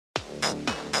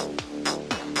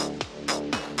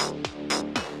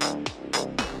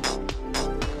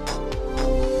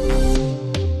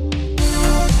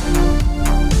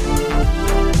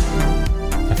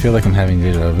feel like I'm having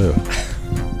deja vu.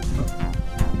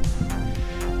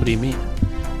 What do you mean?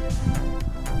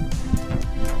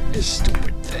 This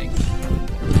stupid thing.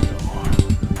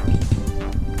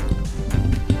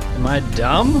 Am I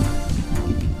dumb?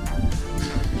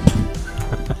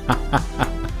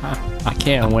 I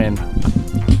can't win.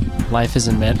 Life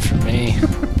isn't meant for me.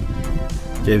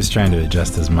 Gabe's trying to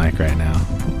adjust his mic right now.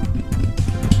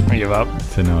 I give up.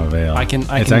 To no avail. I can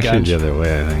It's actually gouge. the other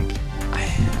way, I think.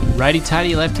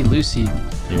 Righty-tighty, lefty-loosey.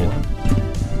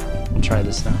 Here. I'll try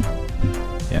this now.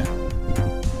 Yeah.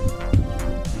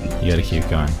 You gotta keep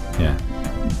going. Yeah.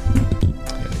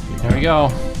 There we go.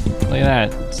 Look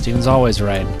at that. Steven's always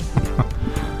right.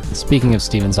 Speaking of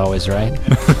Steven's always right,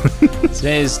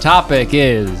 today's topic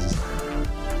is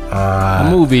a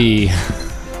movie.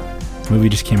 This movie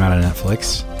just came out on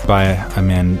Netflix by a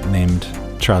man named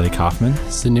Charlie Kaufman.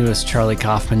 It's the newest Charlie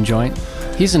Kaufman joint.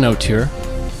 He's an auteur.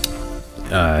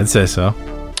 I'd say so.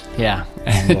 Yeah,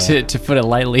 to put it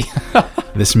lightly.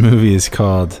 This movie is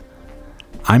called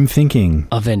I'm Thinking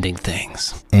Of Ending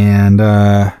Things. And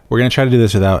we're going to try to do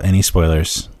this without any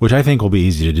spoilers, which I think will be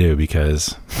easy to do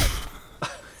because...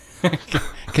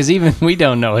 Because even we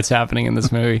don't know what's happening in this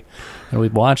movie. And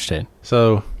we've watched it.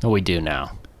 So... Well, we do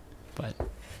now. But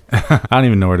I don't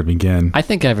even know where to begin. I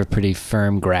think I have a pretty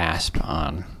firm grasp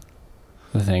on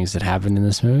the things that happened in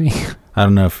this movie. I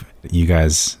don't know if you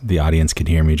guys, the audience, could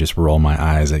hear me just roll my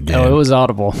eyes at Gabe. Oh, it was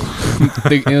audible.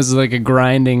 It was like a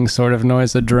grinding sort of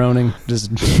noise, a droning.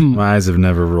 Just My eyes have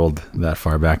never rolled that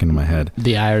far back into my head.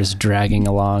 the eyes dragging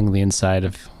along the inside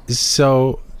of...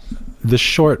 So, the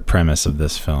short premise of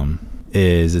this film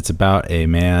is it's about a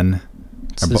man...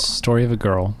 It's the story of a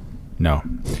girl. No.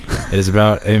 It is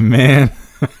about a man...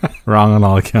 Wrong on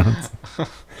all accounts.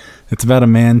 It's about a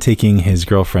man taking his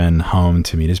girlfriend home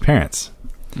to meet his parents.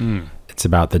 Mm. It's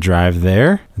about the drive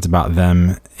there. It's about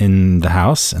them in the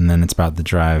house. And then it's about the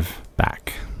drive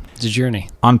back. It's a journey.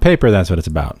 On paper, that's what it's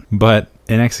about. But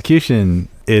in execution,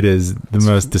 it is the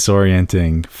most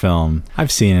disorienting film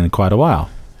I've seen in quite a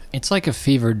while. It's like a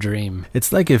fever dream.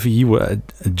 It's like if you were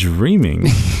dreaming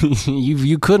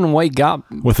you couldn't wake up.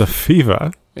 with a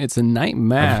fever. It's a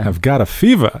nightmare. I've got a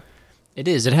fever. It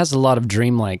is. It has a lot of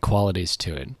dreamlike qualities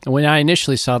to it. When I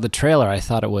initially saw the trailer, I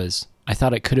thought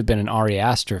it could have been an Ari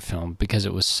Aster film because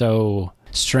it was so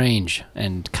strange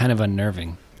and kind of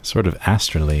unnerving. Sort of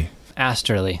astrally.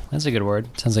 Asterly. That's a good word.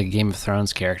 Sounds like a Game of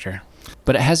Thrones character.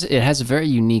 But it has a very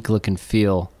unique look and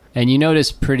feel. And you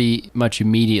notice pretty much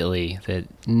immediately that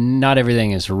not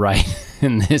everything is right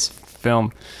in this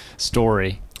film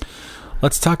story.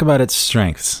 Let's talk about its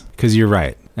strengths, because you're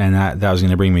right. And that was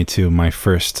going to bring me to my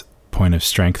first point of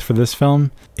strength for this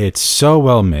film. It's so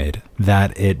well made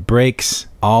that it breaks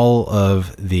all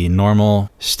of the normal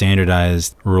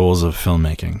standardized rules of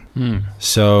filmmaking.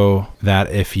 So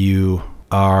that if you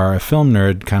are a film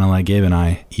nerd, kind of like Gabe and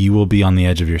I, you will be on the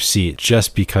edge of your seat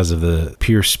just because of the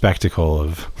pure spectacle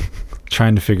of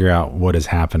trying to figure out what is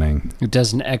happening. It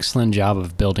does an excellent job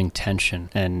of building tension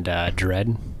and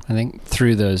dread, I think,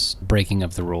 through those breaking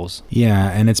of the rules. Yeah,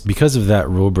 and it's because of that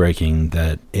rule breaking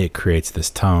that it creates this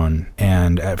tone.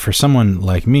 And for someone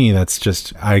like me, that's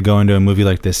just, I go into a movie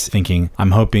like this thinking,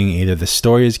 I'm hoping either the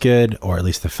story is good or at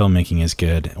least the filmmaking is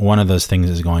good. One of those things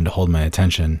is going to hold my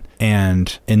attention.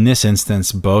 And in this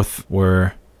instance, both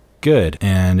were good,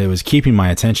 and it was keeping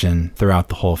my attention throughout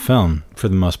the whole film for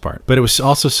the most part. But it was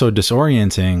also so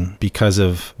disorienting because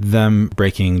of them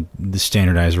breaking the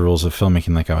standardized rules of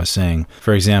filmmaking, like I was saying.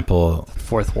 For example,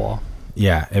 Fourth wall.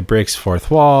 Yeah, it breaks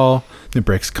fourth wall, it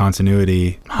breaks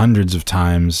continuity hundreds of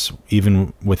times,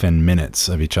 even within minutes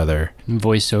of each other.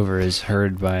 Voiceover is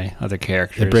heard by other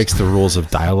characters. It breaks the rules of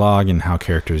dialogue and how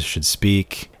characters should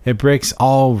speak. It breaks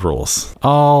all rules.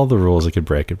 All the rules it could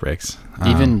break, it breaks.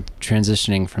 Even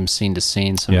transitioning from scene to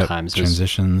scene sometimes. Yep,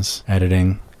 transitions,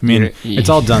 editing. I mean, it's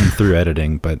all done through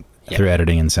editing, but through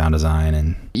editing and sound design.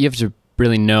 And you have to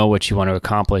really know what you want to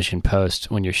accomplish in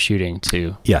post when you're shooting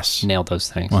to nail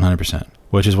those things. 100%.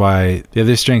 Which is why the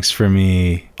other strengths for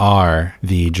me are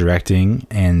the directing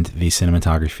and the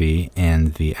cinematography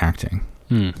and the acting.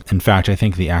 In fact, I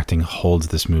think the acting holds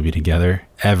this movie together.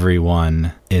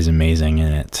 Everyone is amazing in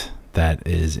it that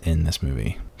is in this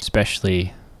movie.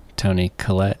 Especially Toni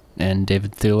Collette and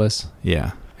David Thewlis.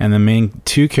 Yeah. And the main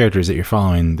two characters that you're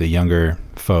following, the younger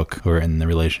folk who are in the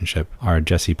relationship, are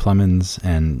Jesse Plemons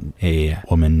and a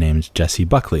woman named Jessie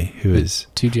Buckley, who is...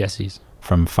 Two Jessies.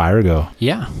 From Fargo.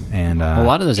 Yeah. And a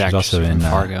lot of those actors also are from in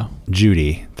Fargo.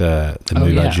 Judy, the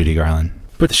movie about Judy Garland.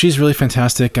 But she's really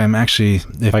fantastic. I'm actually,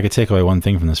 if I could take away one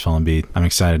thing from this film, I'm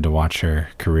excited to watch her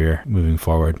career moving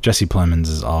forward. Jesse Plemons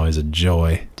is always a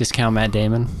joy. Discount Matt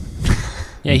Damon.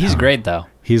 Yeah, he's great, though.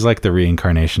 He's like the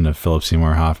reincarnation of Philip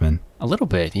Seymour Hoffman. A little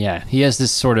bit, yeah. He has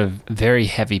this sort of very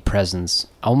heavy presence,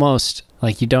 almost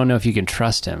like you don't know if you can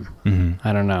trust him. Mm-hmm.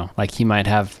 I don't know. Like he might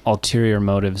have ulterior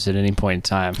motives at any point in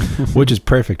time. Which is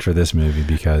perfect for this movie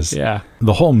because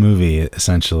the whole movie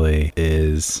essentially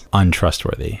is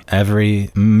untrustworthy. Every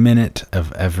minute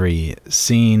of every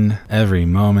scene, every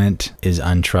moment is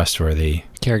untrustworthy.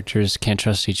 Characters can't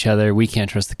trust each other. We can't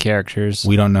trust the characters.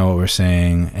 We don't know what we're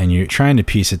saying, and you're trying to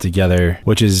piece it together,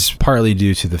 which is partly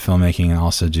due to the filmmaking and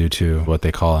also due to what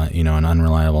they call, an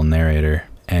unreliable narrator.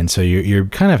 And so you're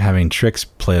kind of having tricks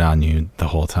played on you the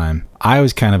whole time. I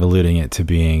was kind of alluding it to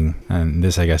being, and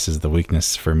this I guess is the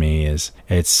weakness for me, is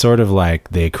it's sort of like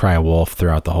they cry wolf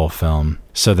throughout the whole film,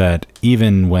 so that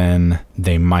even when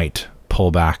they might pull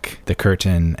back the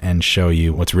curtain and show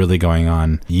you what's really going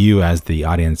on, you as the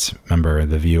audience member,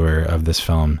 the viewer of this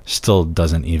film, still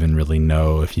doesn't even really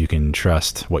know if you can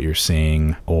trust what you're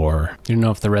seeing, or you don't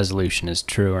know if the resolution is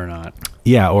true or not.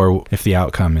 Yeah, or if the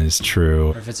outcome is true.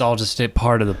 Or if it's all just a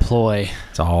part of the ploy.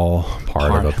 It's all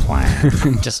part of a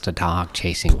plan. Just a dog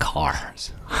chasing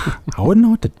cars. I wouldn't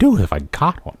know what to do if I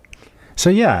got one. So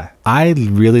yeah, I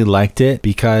really liked it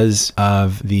because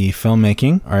of the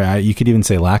filmmaking, or you could even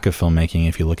say lack of filmmaking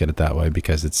if you look at it that way,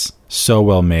 because it's so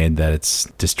well made that it's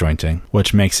disjointing,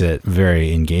 which makes it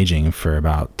very engaging for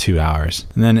about 2 hours.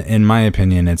 And then in my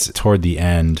opinion, it's toward the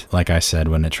end, like I said,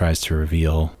 when it tries to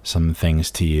reveal some things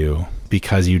to you.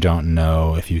 Because you don't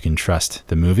know if you can trust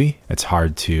the movie, it's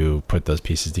hard to put those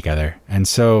pieces together. And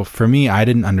so for me, I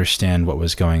didn't understand what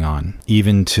was going on,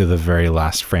 even to the very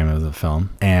last frame of the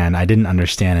film. And I didn't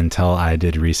understand until I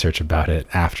did research about it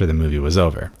after the movie was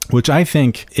over, which I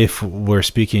think, if we're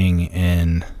speaking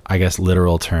in, I guess,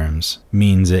 literal terms,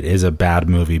 means it is a bad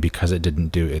movie because it didn't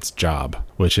do its job,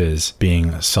 which is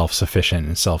being self-sufficient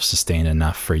and self-sustained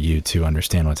enough for you to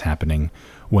understand what's happening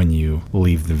when you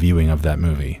leave the viewing of that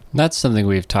movie. That's something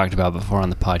we've talked about before on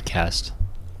the podcast.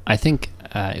 I think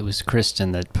it was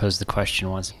Kristen that posed the question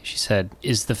once. She said,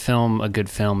 is the film a good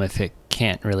film if it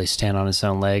can't really stand on its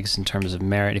own legs in terms of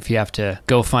merit, if you have to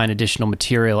go find additional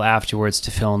material afterwards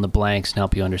to fill in the blanks and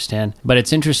help you understand? But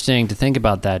it's interesting to think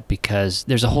about that because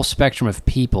there's a whole spectrum of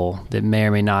people that may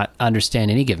or may not understand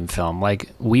any given film. Like,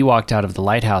 we walked out of The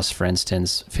Lighthouse, for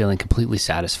instance, feeling completely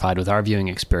satisfied with our viewing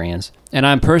experience. And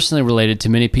I'm personally related to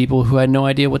many people who had no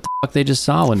idea what the fuck they just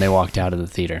saw when they walked out of the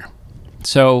theater.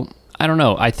 So I don't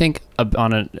know. I think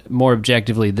on a more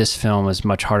objectively, this film is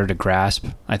much harder to grasp.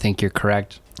 I think you're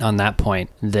correct on that point,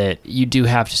 that you do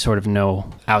have to sort of know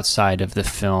outside of the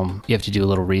film. You have to do a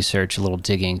little research, a little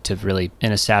digging to really,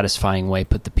 in a satisfying way,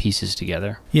 put the pieces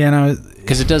together. Yeah, no,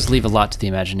 because it does leave a lot to the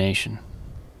imagination.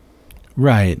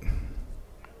 Right.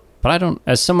 But I don't,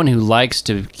 as someone who likes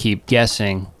to keep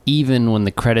guessing, even when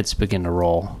the credits begin to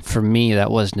roll, for me, that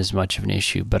wasn't as much of an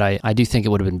issue. But I do think it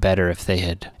would have been better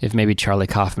if maybe Charlie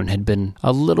Kaufman had been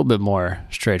a little bit more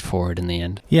straightforward in the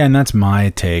end. Yeah, and that's my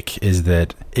take, is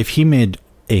that if he made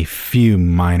a few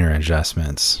minor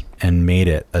adjustments and made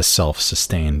it a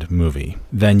self-sustained movie,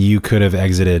 then you could have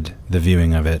exited the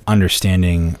viewing of it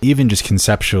understanding, even just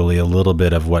conceptually, a little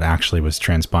bit of what actually was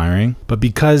transpiring. But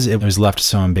because it was left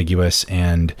so ambiguous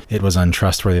and it was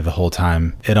untrustworthy the whole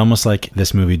time, it almost like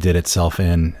this movie did itself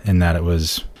in that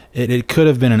it could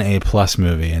have been an A+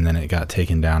 movie, and then it got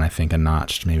taken down, I think, a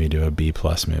notch, maybe to a B+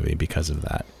 movie because of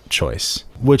that choice,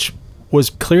 which was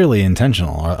clearly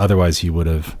intentional, or otherwise he would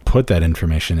have put that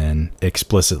information in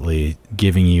explicitly,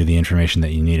 giving you the information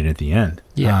that you needed at the end.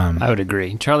 Yeah, I would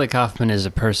agree. Charlie Kaufman is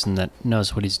a person that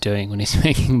knows what he's doing when he's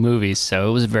making movies, so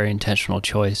it was a very intentional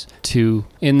choice to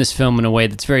end this film in a way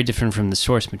that's very different from the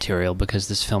source material, because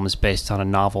this film is based on a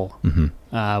novel,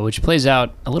 which plays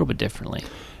out a little bit differently.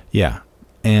 Yeah.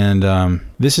 And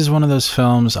this is one of those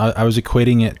films, I was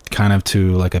equating it kind of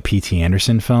to like a P.T.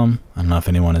 Anderson film. I don't know if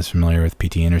anyone is familiar with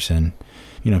P.T. Anderson.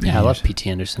 You know, I love P.T.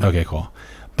 Anderson. Okay, cool.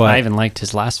 But I even liked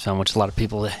his last film, which a lot of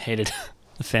people hated,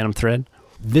 The Phantom Thread.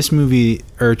 This movie,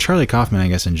 or Charlie Kaufman, I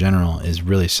guess in general, is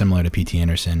really similar to P.T.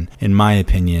 Anderson, in my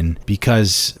opinion,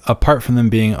 because apart from them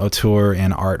being auteur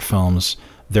and art films,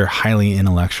 they're highly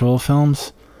intellectual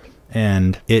films.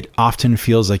 And it often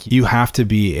feels like you have to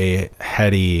be a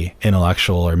heady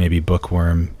intellectual or maybe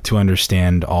bookworm to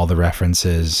understand all the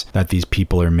references that these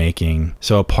people are making.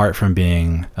 So apart from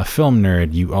being a film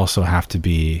nerd, you also have to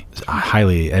be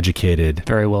highly educated.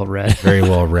 Very well read.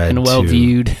 And well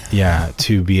viewed. Yeah,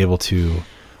 to be able to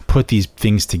put these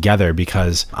things together,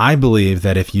 because I believe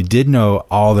that if you did know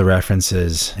all the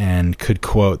references and could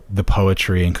quote the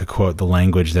poetry and could quote the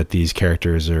language that these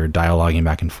characters are dialoguing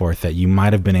back and forth, that you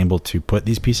might have been able to put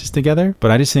these pieces together.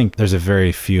 But I just think there's a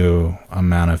very few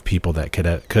amount of people that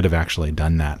could have actually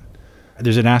done that.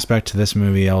 There's an aspect to this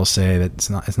movie, I'll say, that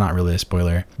it's not really a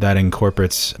spoiler, that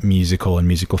incorporates musical and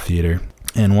musical theater.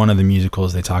 And one of the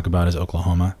musicals they talk about is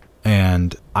Oklahoma.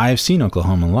 And I've seen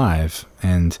Oklahoma live,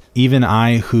 and even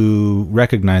I, who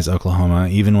recognize Oklahoma,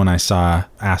 even when I saw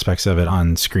aspects of it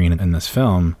on screen in this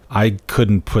film, I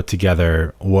couldn't put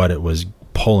together what it was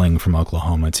pulling from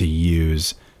Oklahoma to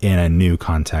use in a new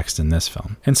context in this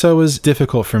film. And so it was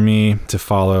difficult for me to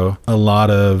follow a lot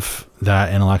of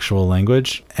that intellectual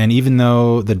language. And even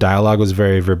though the dialogue was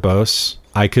very verbose,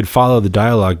 I could follow the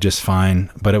dialogue just fine,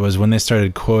 but it was when they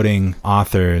started quoting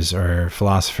authors or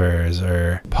philosophers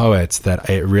or poets that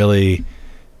it really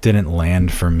didn't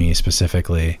land for me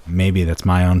specifically. Maybe that's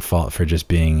my own fault for just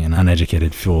being an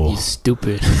uneducated fool. You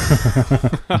stupid.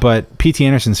 But P.T.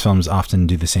 Anderson's films often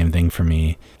do the same thing for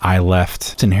me. I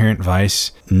left Inherent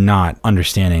Vice not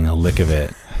understanding a lick of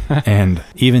it. And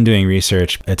even doing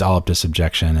research, it's all up to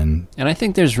subjection. And I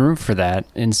think there's room for that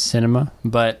in cinema,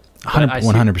 but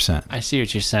 100%. I see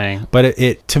what you're saying. But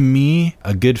it to me,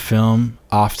 a good film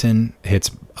often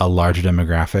hits a larger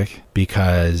demographic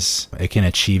because it can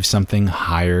achieve something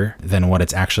higher than what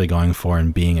it's actually going for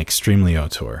and being extremely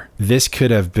auteur. This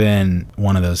could have been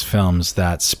one of those films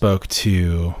that spoke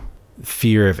to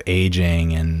fear of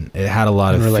aging, and it had a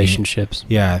lot of relationships.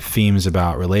 Themes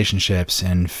about relationships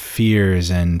and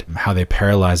fears and how they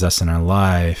paralyze us in our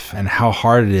life and how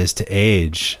hard it is to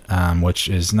age, which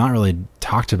is not really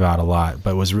talked about a lot,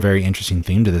 but was a very interesting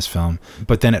theme to this film.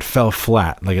 But then it fell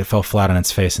flat, like it fell flat on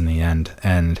its face in the end.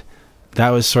 And that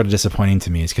was sort of disappointing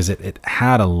to me, is because it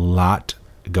had a lot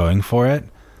going for it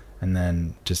and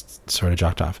then just sort of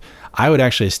dropped off. I would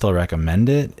actually still recommend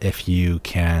it if you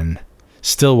can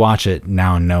still watch it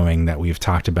now, knowing that we've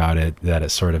talked about it, that it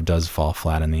sort of does fall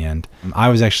flat in the end. I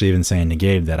was actually even saying to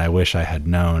Gabe that I wish I had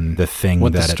known the thing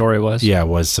what that the story was. Yeah,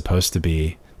 was supposed to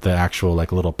be the actual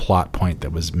like little plot point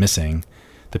that was missing,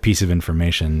 the piece of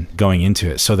information going into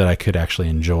it, so that I could actually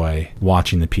enjoy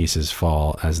watching the pieces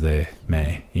fall as they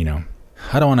may, you know.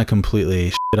 I don't want to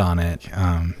completely shit on it.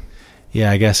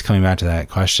 Yeah, I guess coming back to that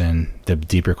question, the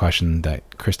deeper question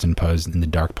that Kristen posed in the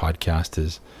Dark podcast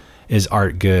is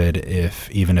art good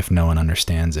even if no one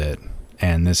understands it?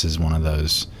 And this is one of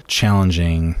those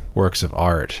challenging works of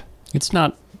art. It's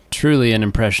not truly an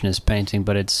impressionist painting,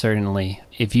 but it's certainly,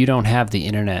 if you don't have the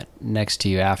internet next to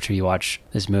you after you watch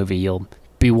this movie, you'll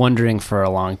be wondering for a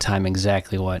long time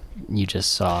exactly what you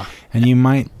just saw. And you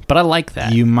might... But I like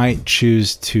that. You might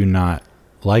choose to not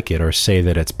like it or say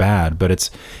that it's bad, but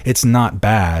it's not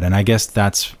bad. And I guess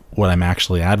that's what I'm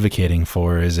actually advocating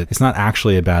for, is it's not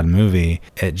actually a bad movie.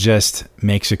 It just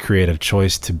makes a creative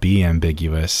choice to be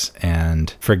ambiguous.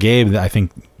 And for Gabe, I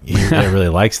think he really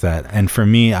likes that. And for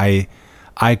me,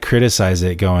 I criticize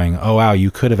it going, oh, wow,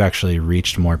 you could have actually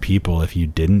reached more people if you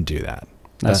didn't do that.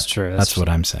 That's true. That's what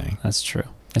I'm saying. That's true.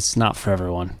 It's not for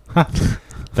everyone.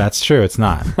 That's true. It's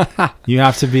not. You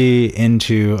have to be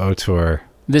into auteur.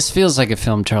 This feels like a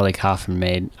film Charlie Kaufman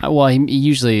made. Well, he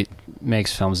usually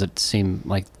makes films that seem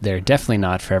like they're definitely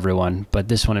not for everyone, but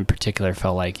this one in particular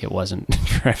felt like it wasn't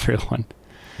for everyone.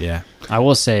 Yeah. I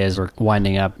will say, as we're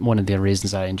winding up, one of the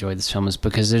reasons I enjoyed this film is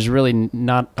because there's really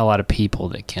not a lot of people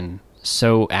that can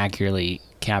so accurately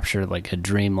capture like a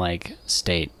dreamlike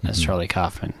state as Charlie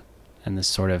Kaufman and this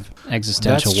sort of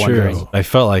existential wondering. True. I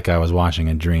felt like I was watching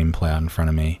a dream play out in front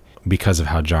of me because of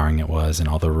how jarring it was and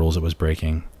all the rules it was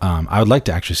breaking. I would like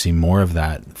to actually see more of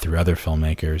that through other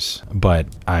filmmakers, but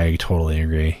I totally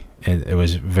agree. It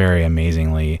was very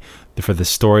amazingly, for the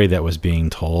story that was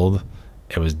being told,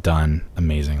 it was done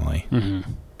amazingly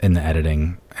in the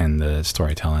editing and the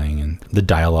storytelling and the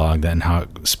dialogue and how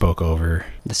it spoke over.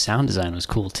 The sound design was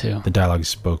cool too. The dialogue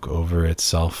spoke over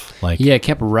itself. Like, yeah, it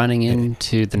kept running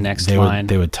into the next line.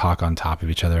 They would talk on top of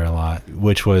each other a lot,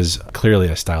 which was clearly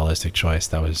a stylistic choice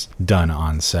that was done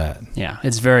on set. Yeah,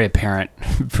 it's very apparent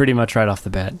pretty much right off the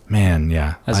bat. Man,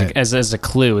 yeah. As a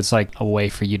clue, it's like a way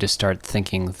for you to start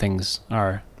thinking things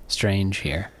are strange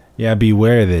here. Yeah,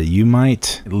 beware that you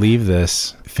might leave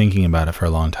this thinking about it for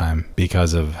a long time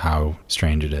because of how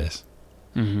strange it is.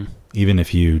 Mm-hmm. Even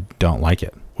if you don't like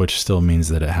it, which still means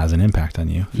that it has an impact on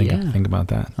you. Think about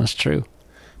that. That's true.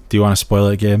 Do you want to spoil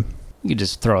it, Gabe? You could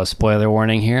just throw a spoiler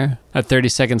warning here. A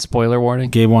 30-second spoiler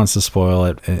warning. Gabe wants to spoil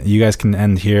it. You guys can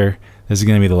end here. This is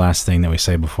going to be the last thing that we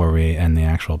say before we end the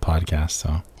actual podcast.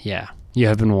 So yeah, you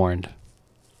have been warned.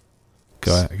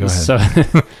 Go ahead. So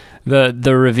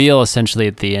the reveal essentially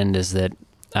at the end is that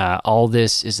all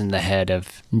this is in the head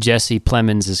of Jesse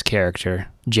Plemons' character,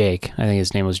 Jake. I think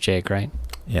his name was Jake, right?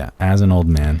 Yeah, as an old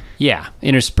man. Yeah,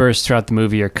 interspersed throughout the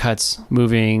movie are cuts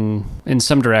moving in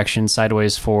some direction,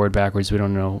 sideways, forward, backwards. We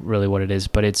don't know really what it is,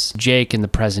 but it's Jake in the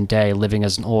present day living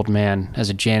as an old man, as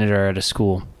a janitor at a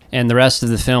school. And the rest of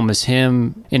the film is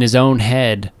him in his own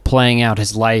head playing out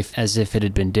his life as if it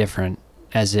had been different,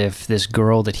 as if this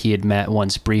girl that he had met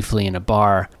once briefly in a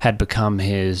bar had become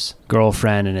his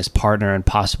girlfriend and his partner and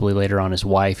possibly later on his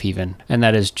wife even. And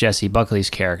that is Jessie Buckley's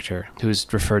character, who's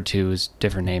referred to as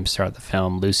different names throughout the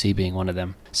film, Lucy being one of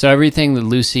them. So everything that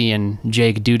Lucy and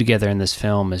Jake do together in this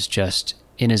film is just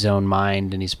in his own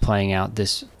mind, and he's playing out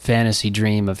this fantasy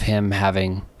dream of him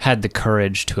having had the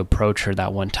courage to approach her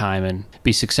that one time and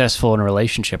be successful in a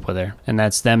relationship with her. And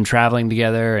that's them traveling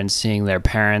together and seeing their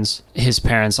parents, his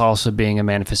parents also being a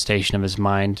manifestation of his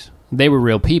mind. They were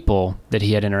real people that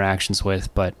he had interactions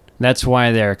with, but that's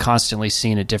why they're constantly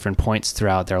seen at different points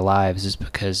throughout their lives, is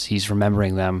because he's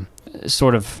remembering them,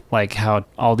 sort of like how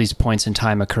all these points in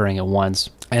time occurring at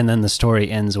once. And then the story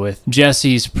ends with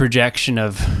Jesse's projection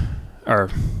of...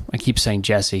 or I keep saying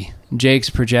Jesse,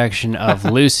 Jake's projection of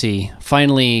Lucy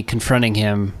finally confronting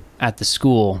him at the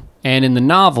school. And in the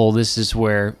novel, this is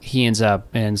where he ends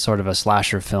up in sort of a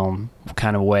slasher film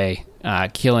kind of way,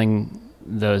 killing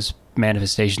those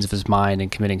manifestations of his mind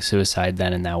and committing suicide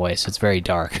then in that way. So it's very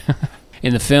dark.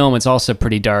 In the film, it's also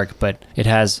pretty dark, but it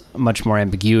has much more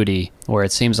ambiguity, where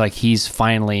it seems like he's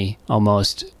finally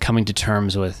almost coming to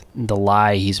terms with the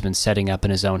lie he's been setting up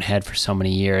in his own head for so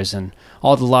many years, and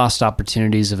all the lost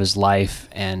opportunities of his life,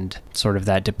 and sort of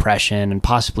that depression and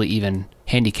possibly even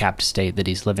handicapped state that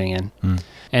he's living in.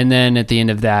 And then at the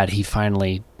end of that, he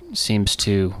finally seems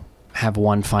to have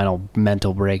one final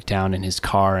mental breakdown in his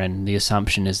car, and the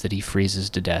assumption is that he freezes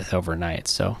to death overnight.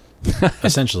 So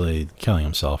essentially killing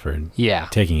himself or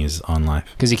taking his own life.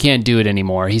 Because he can't do it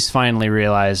anymore. He's finally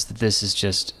realized that this is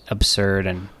just absurd.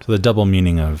 And so the double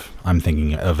meaning of I'm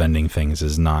thinking of ending things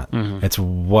is not, it's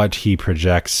what he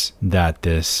projects that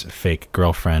this fake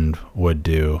girlfriend would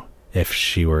do if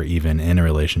she were even in a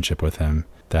relationship with him,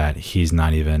 that he's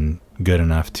not even good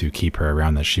enough to keep her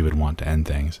around, that she would want to end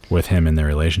things with him in their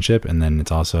relationship. And then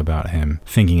it's also about him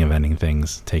thinking of ending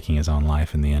things, taking his own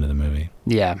life in the end of the movie.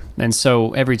 Yeah. And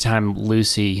so every time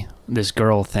Lucy, this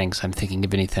girl, thinks I'm thinking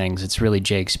of ending things, it's really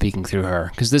Jake speaking through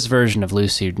her, because this version of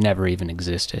Lucy never even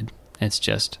existed. It's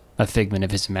just a figment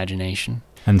of his imagination.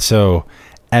 And so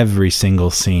every single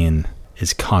scene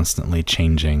is constantly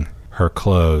changing. Her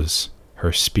clothes,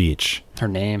 her speech, her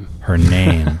name,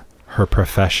 her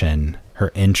profession,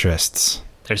 her interests,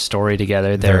 their story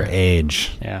together, their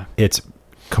age. Yeah. It's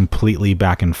completely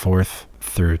back and forth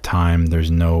through time.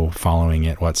 There's no following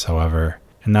it whatsoever.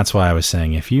 And that's why I was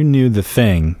saying, if you knew the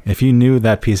thing, if you knew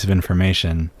that piece of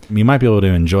information, you might be able to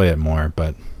enjoy it more,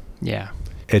 but yeah,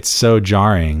 it's so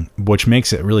jarring, which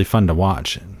makes it really fun to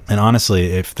watch. And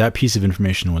honestly, if that piece of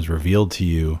information was revealed to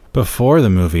you before the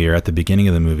movie or at the beginning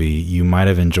of the movie, you might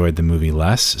have enjoyed the movie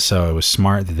less. So it was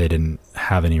smart that they didn't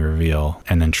have any reveal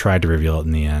and then tried to reveal it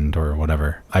in the end or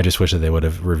whatever. I just wish that they would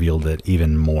have revealed it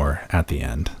even more at the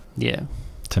end. Yeah.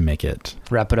 To make it...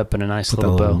 wrap it up in a nice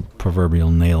little bow. Proverbial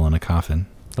nail in a coffin.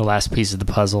 The last piece of the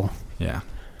puzzle. Yeah.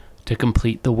 To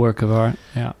complete the work of art.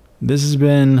 Yeah. This has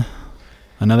been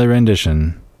another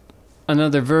rendition.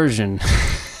 Another version.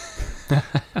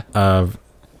 of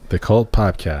the Cult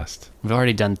Podcast. We've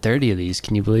already done 30 of these.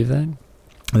 Can you believe that?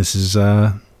 This is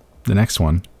the next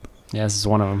one. Yeah, this is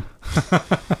one of them.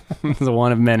 This is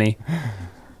one of many.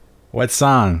 What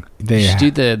song? You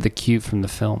should do the cue from the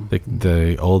film.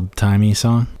 The old-timey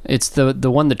song? It's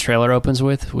the one the trailer opens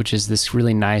with, which is this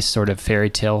really nice sort of fairy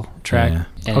tale track. Yeah.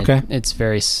 And okay. It's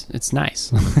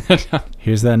nice.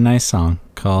 Here's that nice song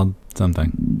called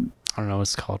something. I don't know what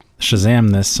it's called.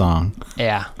 Shazam this song.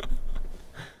 Yeah.